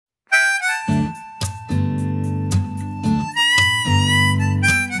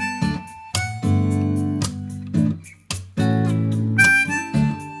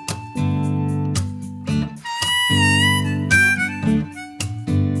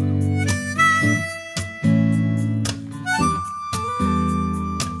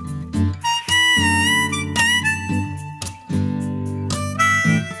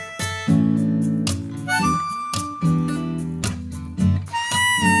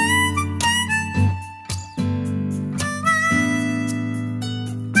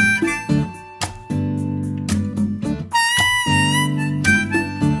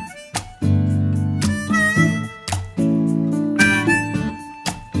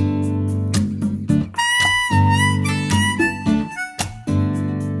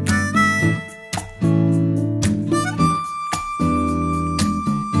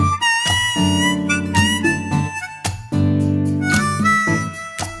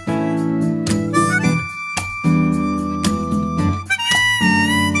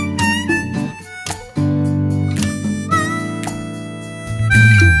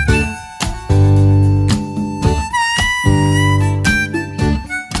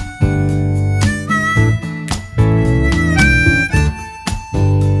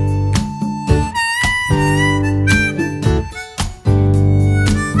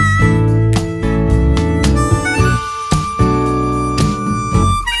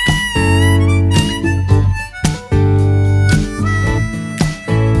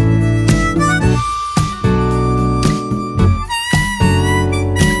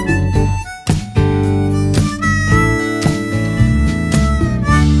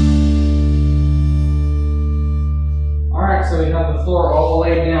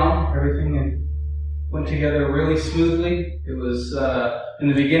on. Everything went together really smoothly. It was, in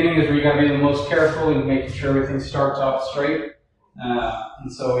the beginning is where you gotta be the most careful in making sure everything starts off straight.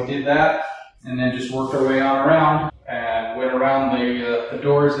 And so we did that, and then just worked our way on around, and went around the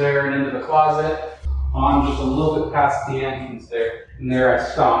doors there and into the closet, on just a little bit past the entrance there. And there I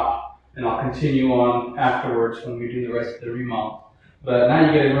stopped, and I'll continue on afterwards when we do the rest of the remodel. But now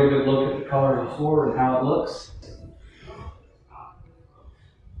you get a real good look at the color of the floor and how it looks.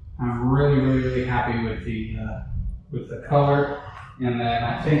 I'm really happy with the color, and then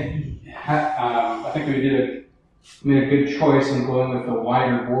I think we made a good choice in going with the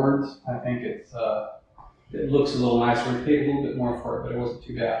wider boards. I think it looks a little nicer. We paid a little bit more for it, but it wasn't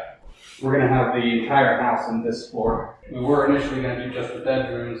too bad. We're going to have the entire house in this floor. We were initially going to do just the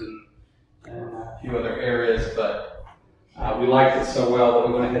bedrooms and a few other areas, but we liked it so well that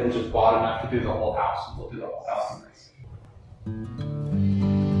we went ahead and just bought enough to do the whole house. We'll do the whole house in this.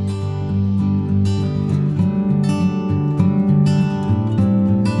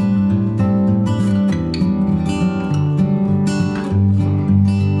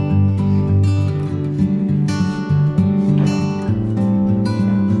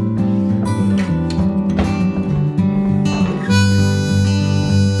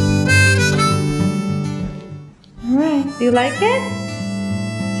 Do you like it?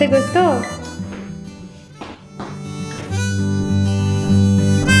 ¿Se gustó?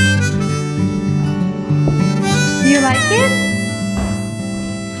 Do you like it?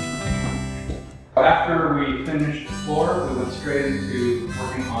 After we finished the floor, we went straight into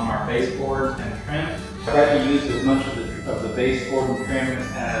working on our baseboards and trim. I tried to use as much of the baseboard and trim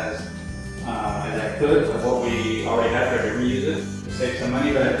as I could of what we already had there to reuse it to save some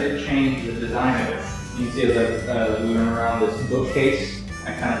money, but I did change the design of it. You can see as we went around this bookcase,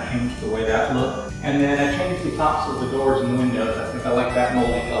 I kind of changed the way that looked. And then I changed the tops of the doors and windows. I think I like that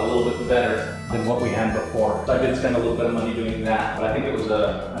molding a little bit better than what we had before. So I did spend a little bit of money doing that, but I think it was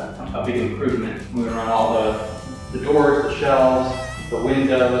a big improvement. Moving around all the doors, the shelves, the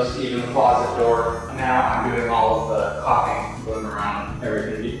windows, even the closet door. Now I'm doing all of the caulking, going around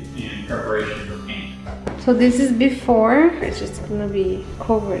everything in preparation for paint. So this is before, it's just gonna be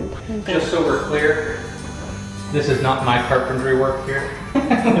covered. Just so we're clear, this is not my carpentry work here.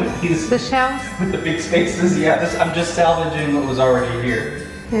 The shelves? With the big spaces, yeah, I'm just salvaging what was already here.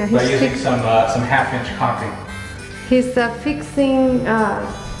 Yeah, by using some half-inch caulking. He's fixing,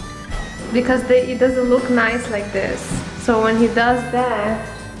 because it doesn't look nice like this. So when he does that,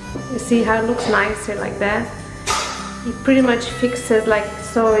 you see how it looks nicer like that? He pretty much fixes like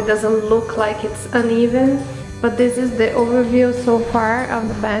so it doesn't look like it's uneven. But this is the overview so far of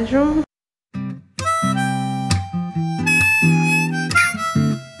the bedroom.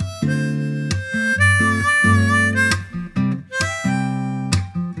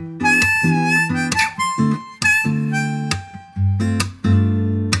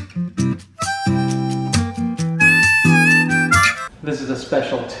 This is a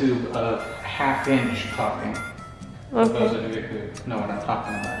special tube of half-inch caulking. Okay. For those of you who know what I'm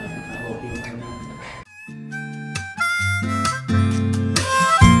talking about, you can put a little humor in there.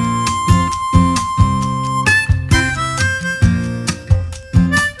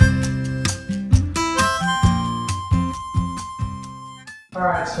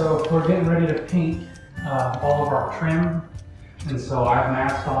 Alright, so we're getting ready to paint all of our trim. And so I've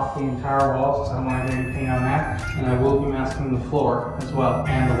masked off the entire walls because I don't want to get any paint on that. And I will be masking the floor as well,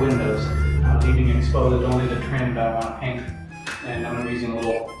 and the windows, leaving exposed only the trim that I want to paint. And I'm using a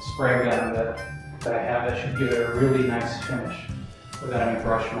little spray gun that I have that should give it a really nice finish without any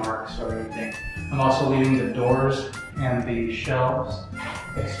brush marks or anything. I'm also leaving the doors and the shelves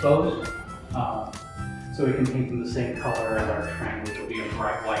exposed, so we can paint them the same color as our trim, which will be a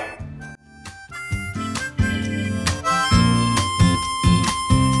bright white.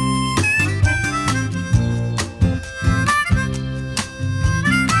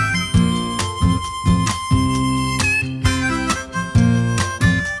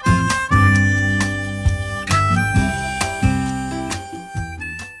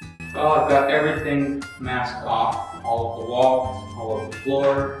 Well, I've got everything masked off, all of the walls, all of the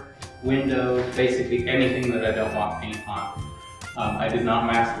floor, windows, basically anything that I don't want paint on. I did not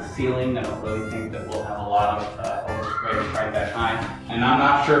mask the ceiling. I don't really think that we'll have a lot of overspray right that time. And I'm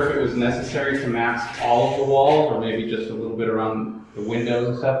not sure if it was necessary to mask all of the walls or maybe just a little bit around the windows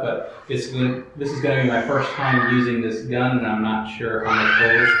and stuff, but this is going to be my first time using this gun, and I'm not sure how much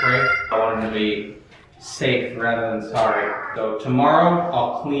overspray. I wanted to be safe rather than sorry. So tomorrow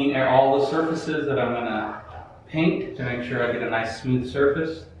I'll clean all the surfaces that I'm going to paint to make sure I get a nice smooth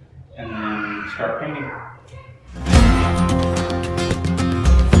surface, and then start painting.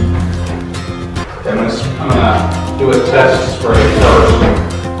 I'm gonna do a test spray first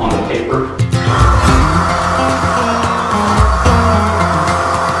on the paper.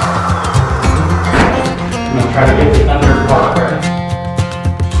 I'm gonna try to get the under part right.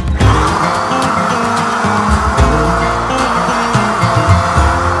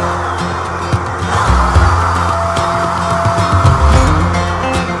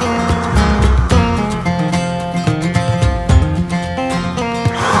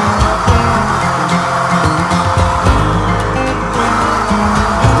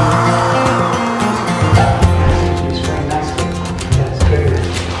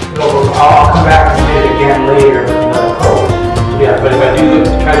 I'll come back and do it again later with another coat. Yeah, but if I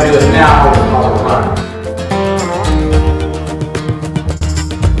try to do it now,